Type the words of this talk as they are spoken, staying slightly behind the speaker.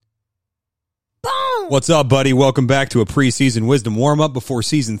What's up, buddy? Welcome back to a preseason wisdom warm-up before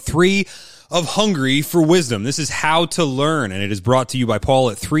season 3 of Hungry for Wisdom. This is how to learn, and it is brought to you by Paul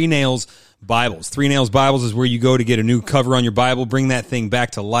at 3 Nails Bibles. 3 Nails Bibles is where you go to get a new cover on your Bible, bring that thing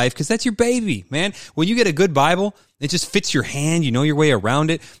back to life, because that's your baby, man. When you get a good Bible, it just fits your hand. You know your way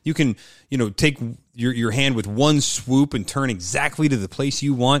around it. You can, take your hand with one swoop and turn exactly to the place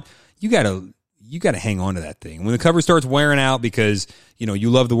you want. You gotta hang on to that thing. When the cover starts wearing out because,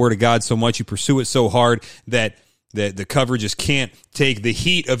 you love the Word of God so much, you pursue it so hard that the cover just can't take the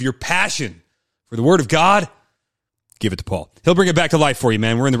heat of your passion for the Word of God, give it to Paul. He'll bring it back to life for you,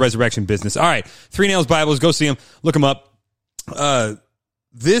 man. We're in the resurrection business. All right, 3 Nails Bibles, go see them, look them up.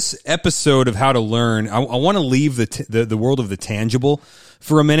 This episode of How to Learn, I want to leave the world of the tangible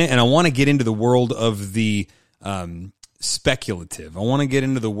for a minute, and I want to get into the world of the speculative. I want to get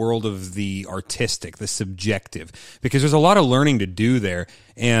into the world of the artistic, the subjective, because there's a lot of learning to do there.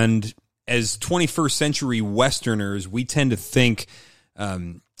 And as 21st century Westerners, we tend to think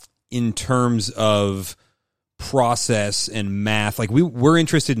in terms of process and math. Like we're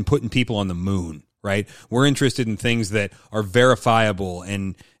interested in putting people on the moon, right? We're interested in things that are verifiable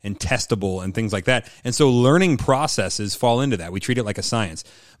and testable and things like that. And so learning processes fall into that. We treat it like a science.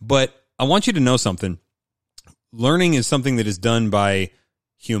 But I want you to know something. Learning is something that is done by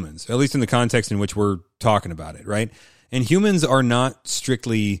humans, at least in the context in which we're talking about it, right? And humans are not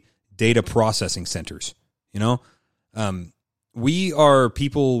strictly data processing centers, we are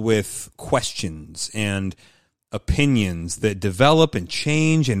people with questions and opinions that develop and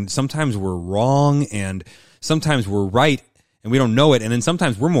change, and sometimes we're wrong, and sometimes we're right, and we don't know it, and then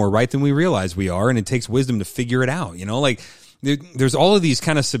sometimes we're more right than we realize we are, and it takes wisdom to figure it out, There's all of these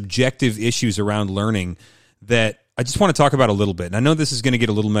kind of subjective issues around learning that I just want to talk about a little bit. And I know this is going to get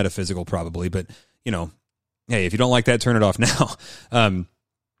a little metaphysical probably, but, hey, if you don't like that, turn it off now.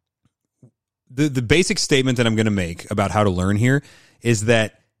 The basic statement that I'm going to make about how to learn here is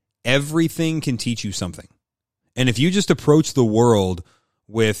that everything can teach you something. And if you just approach the world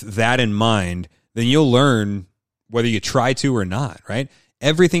with that in mind, then you'll learn whether you try to or not, right?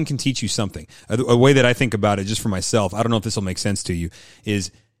 Everything can teach you something. A way that I think about it, just for myself, I don't know if this will make sense to you,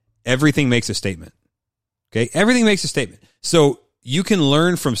 is everything makes a statement. Okay, everything makes a statement. So you can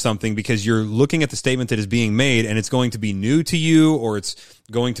learn from something because you're looking at the statement that is being made, and it's going to be new to you, or it's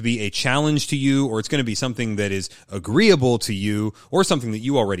going to be a challenge to you, or it's going to be something that is agreeable to you, or something that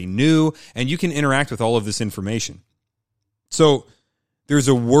you already knew, and you can interact with all of this information. So there's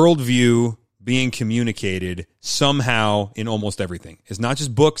a worldview being communicated somehow in almost everything. It's not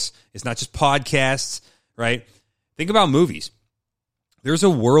just books. It's not just podcasts, right? Think about movies. There's a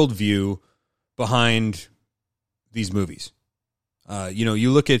worldview behind these movies.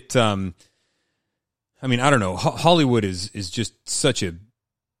 You look at, I don't know, Hollywood is just such a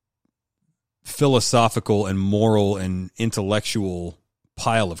philosophical and moral and intellectual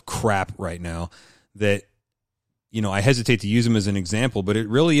pile of crap right now that, I hesitate to use them as an example, but it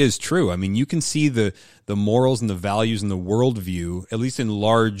really is true. I mean, you can see the morals and the values and the worldview, at least in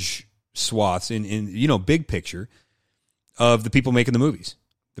large swaths, in big picture, of the people making the movies,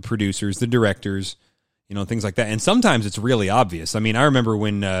 the producers, the directors, things like that. And sometimes it's really obvious. I mean, I remember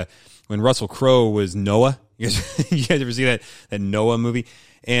when Russell Crowe was Noah. You guys ever see that Noah movie?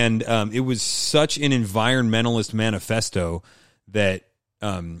 And it was such an environmentalist manifesto that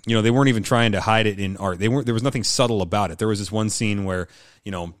they weren't even trying to hide it in art. There was nothing subtle about it. There was this one scene where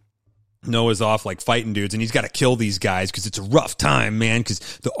Noah's off like fighting dudes, and he's got to kill these guys because it's a rough time, man, because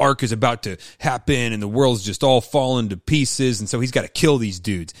the ark is about to happen and the world's just all falling to pieces, and so he's got to kill these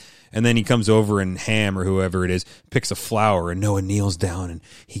dudes. And then he comes over, and Ham, or whoever it is, picks a flower, and Noah kneels down, and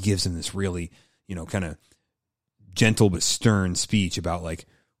he gives him this really, kind of gentle but stern speech about, like,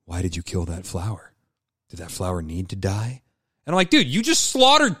 why did you kill that flower? Did that flower need to die? And I'm like, dude, you just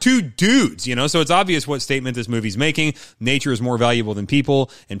slaughtered 2 dudes, So it's obvious what statement this movie's making. Nature is more valuable than people,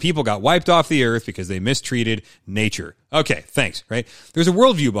 and people got wiped off the earth because they mistreated nature. Okay, thanks, right? There's a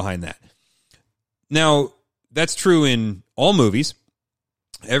worldview behind that. Now, that's true in all movies.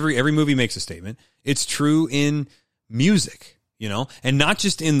 Every movie makes a statement. It's true in music, and not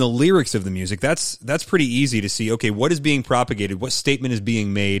just in the lyrics of the music. That's pretty easy to see. Okay, what is being propagated? What statement is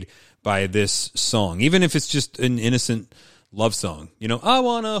being made by this song? Even if it's just an innocent love song, I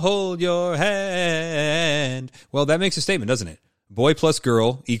want to hold your hand. Well, that makes a statement, doesn't it? Boy plus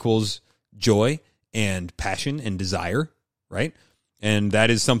girl equals joy and passion and desire, right? And that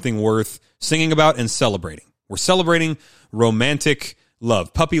is something worth singing about and celebrating. We're celebrating romantic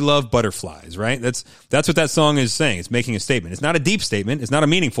love, puppy love, butterflies, right? That's what that song is saying. It's making a statement. It's not a deep statement. It's not a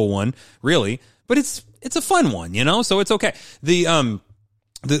meaningful one, really, but it's a fun one, so it's okay.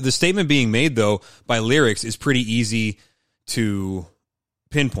 The statement being made, though, by lyrics is pretty easy to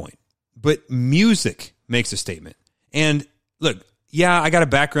pinpoint. But music makes a statement. And look, yeah, I got a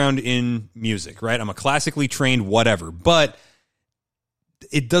background in music, right? I'm a classically trained whatever. But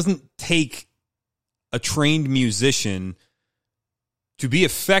it doesn't take a trained musician to be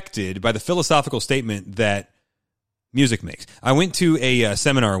affected by the philosophical statement that music makes. I went to a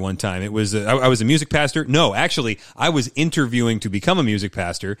seminar one time. It was I was a music pastor. No, actually, I was interviewing to become a music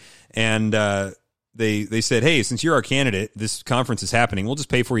pastor, and they said, "Hey, since you're our candidate, this conference is happening. We'll just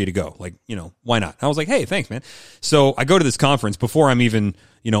pay for you to go. Like, why not?" I was like, "Hey, thanks, man." So I go to this conference before I'm even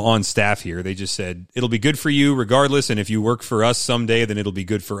on staff here. They just said it'll be good for you regardless, and if you work for us someday, then it'll be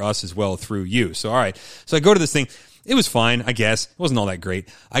good for us as well through you. So all right. So I go to this thing. It was fine, I guess. It wasn't all that great.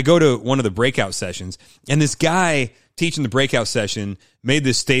 I go to one of the breakout sessions, and this guy teaching the breakout session made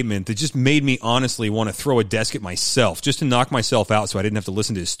this statement that just made me honestly want to throw a desk at myself just to knock myself out so I didn't have to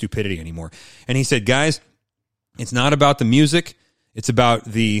listen to his stupidity anymore. And he said, guys, it's not about the music. It's about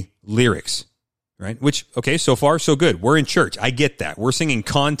the lyrics, right? Which, okay, so far, so good. We're in church. I get that. We're singing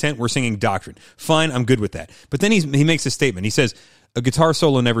content. We're singing doctrine. Fine, I'm good with that. But then he makes a statement. He says, a guitar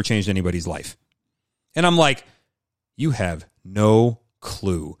solo never changed anybody's life. And I'm like, you have no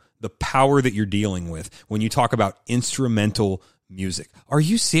clue the power that you're dealing with when you talk about instrumental music. Are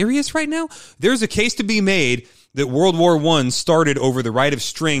you serious right now? There's a case to be made that World War I started over The Rite of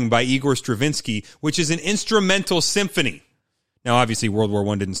String by Igor Stravinsky, which is an instrumental symphony. Now, obviously, World War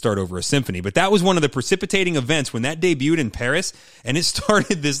I didn't start over a symphony, but that was one of the precipitating events when that debuted in Paris, and it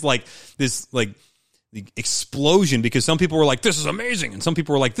started this explosion because some people were like, this is amazing, and some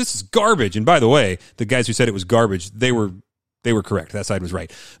people were like, this is garbage. And by the way, the guys who said it was garbage, they were correct. That side was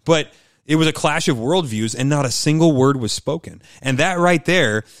right. But it was a clash of worldviews, and not a single word was spoken. And that right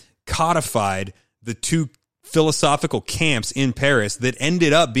there codified the two philosophical camps in Paris that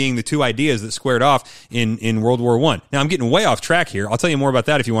ended up being the two ideas that squared off in World War I. Now, I'm getting way off track here. I'll tell you more about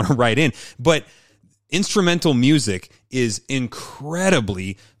that if you want to write in. But instrumental music is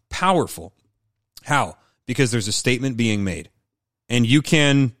incredibly powerful. How? Because there's a statement being made. And you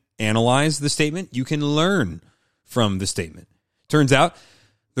can analyze the statement. You can learn from the statement. Turns out,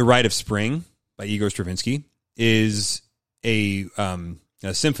 The Rite of Spring by Igor Stravinsky is a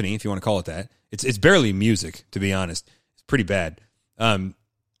symphony, if you want to call it that. It's barely music, to be honest. It's pretty bad.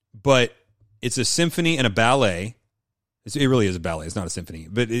 But it's a symphony and a ballet. It really is a ballet. It's not a symphony.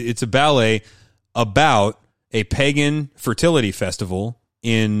 But it's a ballet about a pagan fertility festival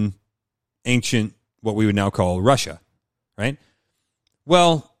in ancient, what we would now call Russia, right?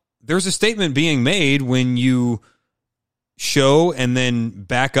 Well, there's a statement being made when you show and then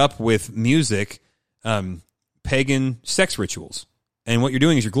back up with music pagan sex rituals. And what you're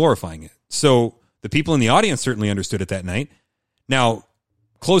doing is you're glorifying it. So the people in the audience certainly understood it that night. Now,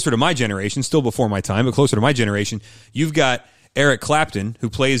 closer to my generation, still before my time, but closer to my generation, you've got Eric Clapton, who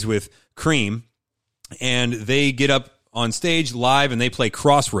plays with Cream, and they get up on stage live and they play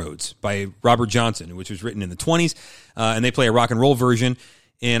Crossroads by Robert Johnson, which was written in the 1920s, and they play a rock and roll version,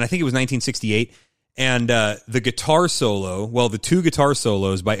 and I think it was 1968. And the guitar solo, the two guitar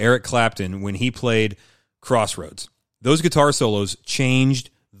solos by Eric Clapton when he played Crossroads, those guitar solos changed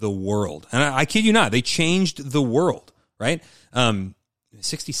the world. And I kid you not, they changed the world, right?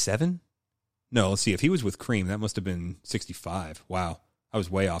 67? No, let's see. If he was with Cream, that must have been 65. Wow. I was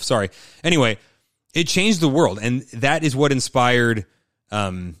way off. Sorry. Anyway, it changed the world. And that is what inspired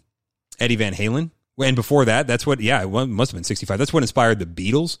Eddie Van Halen. And before that, it must have been 65. That's what inspired the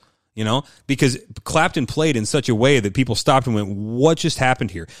Beatles, because Clapton played in such a way that people stopped and went, what just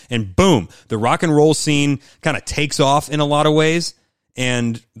happened here? And boom, the rock and roll scene kind of takes off in a lot of ways.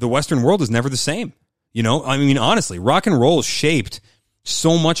 And the Western world is never the same. Honestly, rock and roll shaped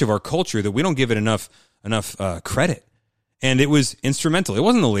so much of our culture that we don't give it enough credit. And it was instrumental. It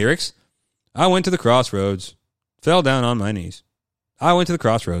wasn't the lyrics. I went to the crossroads, fell down on my knees. I went to the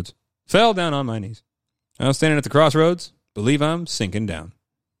crossroads, fell down on my knees. I was standing at the crossroads, believe I'm sinking down.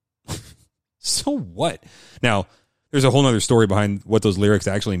 So what? Now, there's a whole other story behind what those lyrics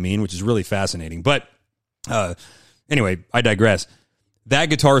actually mean, which is really fascinating. But anyway, I digress.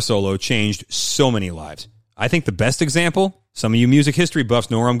 That guitar solo changed so many lives. I think the best example, some of you music history buffs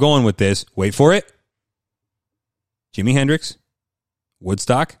know where I'm going with this. Wait for it. Jimi Hendrix,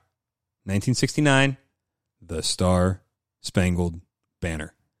 Woodstock, 1969, The Star-Spangled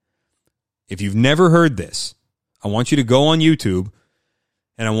Banner. If you've never heard this, I want you to go on YouTube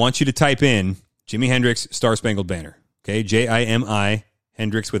and I want you to type in Jimi Hendrix, Star-Spangled Banner. Okay, Jimi,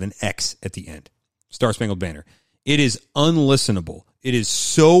 Hendrix with an X at the end. Star-Spangled Banner. It is unlistenable. It is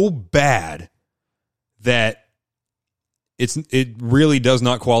so bad that It really does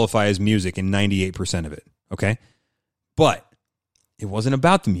not qualify as music in 98% of it, okay? But it wasn't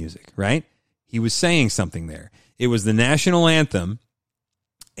about the music, right? He was saying something there. It was the national anthem,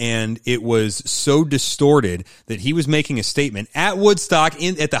 and it was so distorted that he was making a statement at Woodstock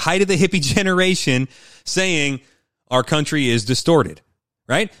at the height of the hippie generation saying our country is distorted,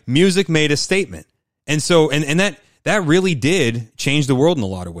 right? Music made a statement. And so, and that really did change the world in a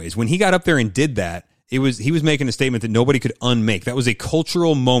lot of ways. When he got up there and did that, he was making a statement that nobody could unmake. That was a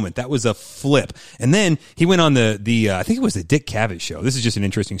cultural moment. That was a flip. And then he went on the I think it was the Dick Cavett show. This is just an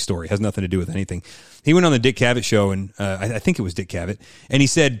interesting story. It has nothing to do with anything. He went on the Dick Cavett show, and I think it was Dick Cavett, and he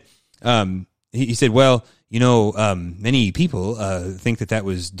said, he said, well, many people think that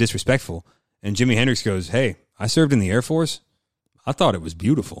was disrespectful. And Jimi Hendrix goes, hey, I served in the Air Force. I thought it was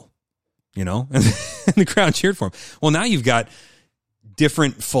beautiful, and the crowd cheered for him. Well, now you've got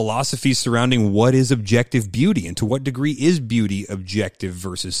different philosophies surrounding what is objective beauty and to what degree is beauty objective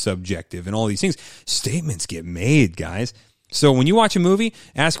versus subjective and all these things. Statements get made, guys. So when you watch a movie,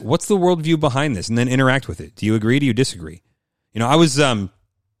 ask, what's the worldview behind this? And then interact with it. Do you agree? Do you disagree? I was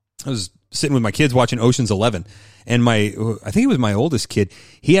sitting with my kids watching Ocean's 11, and I think it was my oldest kid.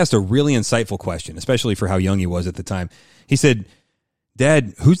 He asked a really insightful question, especially for how young he was at the time. He said,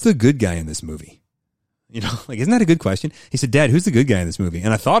 Dad, who's the good guy in this movie? Isn't that a good question? He said, Dad, who's the good guy in this movie?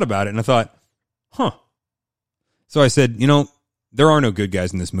 And I thought about it, and I thought, So I said, there are no good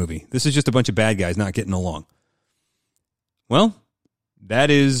guys in this movie. This is just a bunch of bad guys not getting along. Well, that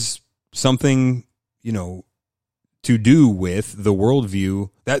is something, to do with the worldview.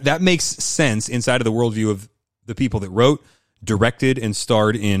 That makes sense inside of the worldview of the people that wrote, directed, and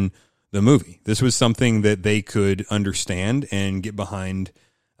starred in the movie. This was something that they could understand and get behind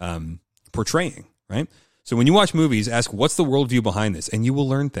portraying, right? So when you watch movies, ask, what's the worldview behind this? And you will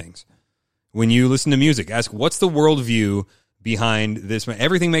learn things. When you listen to music, ask, what's the worldview behind this?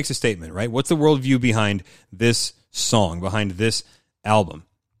 Everything makes a statement, right? What's the worldview behind this song, behind this album?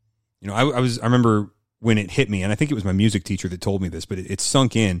 I remember when it hit me, and I think it was my music teacher that told me this, but it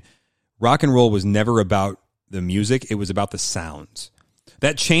sunk in. Rock and roll was never about the music. It was about the sounds.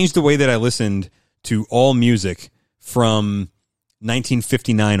 That changed the way that I listened to all music from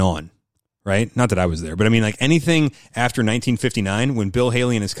 1959 on. Right? Not that I was there, but I mean, anything after 1959, when Bill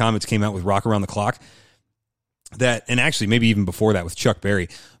Haley and his Comets came out with Rock Around the Clock, and actually maybe even before that with Chuck Berry,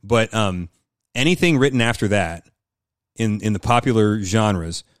 but anything written after that in the popular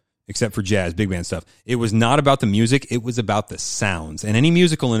genres, except for jazz, big band stuff, it was not about the music, it was about the sounds. And any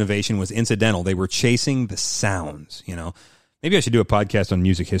musical innovation was incidental. They were chasing the sounds, Maybe I should do a podcast on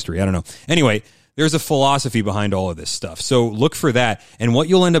music history. I don't know. Anyway, there's a philosophy behind all of this stuff. So look for that. And what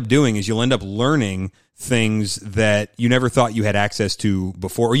you'll end up doing is you'll end up learning things that you never thought you had access to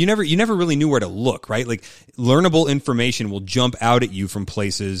before, or you never really knew where to look, right? Learnable information will jump out at you from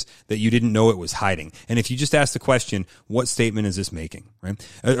places that you didn't know it was hiding. And if you just ask the question, what statement is this making, right?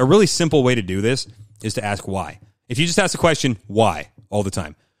 A really simple way to do this is to ask why. If you just ask the question, why, all the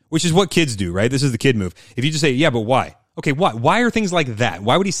time, which is what kids do, right? This is the kid move. If you just say, yeah, but why? Okay, why? Why are things like that?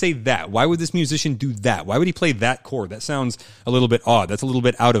 Why would he say that? Why would this musician do that? Why would he play that chord? That sounds a little bit odd. That's a little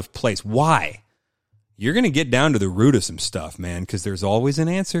bit out of place. Why? You're going to get down to the root of some stuff, man, because there's always an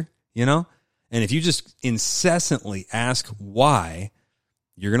answer, And if you just incessantly ask why,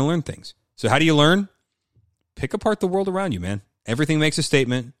 you're going to learn things. So how do you learn? Pick apart the world around you, man. Everything makes a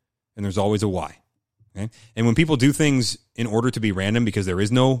statement, and there's always a why. Okay? And when people do things in order to be random because there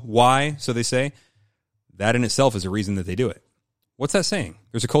is no why, so they say, that in itself is a reason that they do it. What's that saying?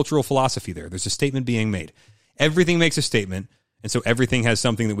 There's a cultural philosophy there. There's a statement being made. Everything makes a statement, and so everything has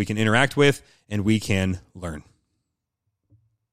something that we can interact with and we can learn.